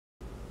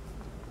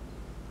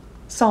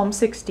Psalm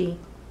 60.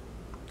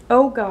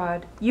 O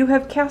God, you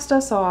have cast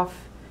us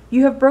off,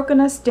 you have broken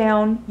us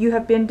down, you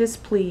have been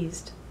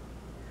displeased.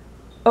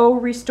 O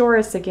restore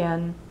us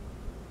again.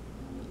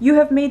 You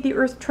have made the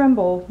earth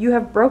tremble, you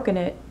have broken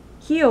it.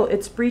 Heal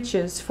its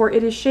breaches, for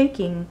it is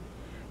shaking.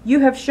 You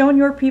have shown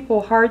your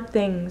people hard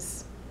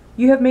things.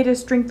 You have made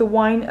us drink the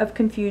wine of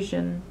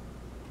confusion.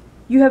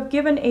 You have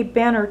given a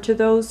banner to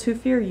those who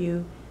fear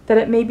you, that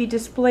it may be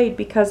displayed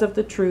because of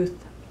the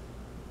truth.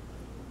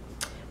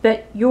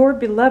 That your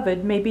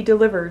beloved may be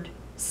delivered.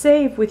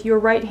 Save with your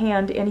right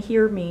hand and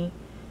hear me.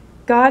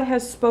 God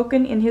has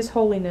spoken in his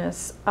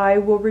holiness. I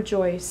will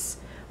rejoice.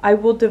 I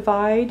will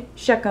divide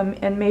Shechem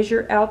and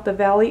measure out the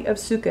valley of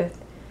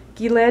Succoth.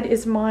 Gilead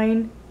is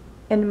mine,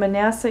 and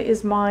Manasseh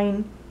is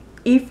mine.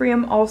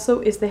 Ephraim also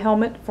is the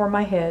helmet for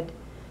my head.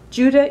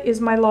 Judah is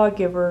my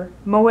lawgiver.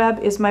 Moab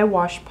is my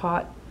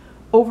washpot.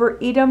 Over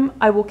Edom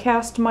I will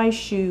cast my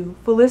shoe.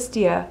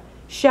 Philistia,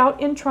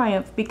 shout in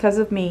triumph because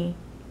of me.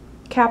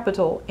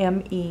 Capital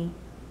M-E.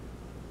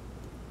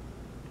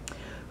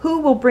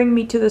 Who will bring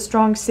me to the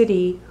strong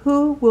city?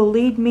 Who will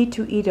lead me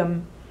to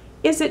Edom?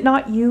 Is it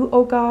not you,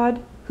 O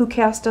God, who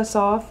cast us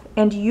off,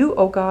 and you,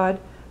 O God,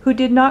 who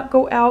did not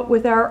go out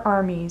with our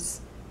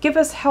armies? Give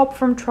us help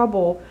from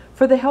trouble,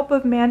 for the help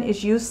of man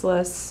is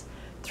useless.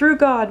 Through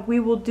God we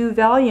will do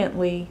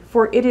valiantly,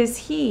 for it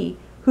is he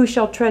who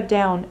shall tread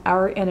down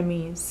our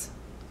enemies.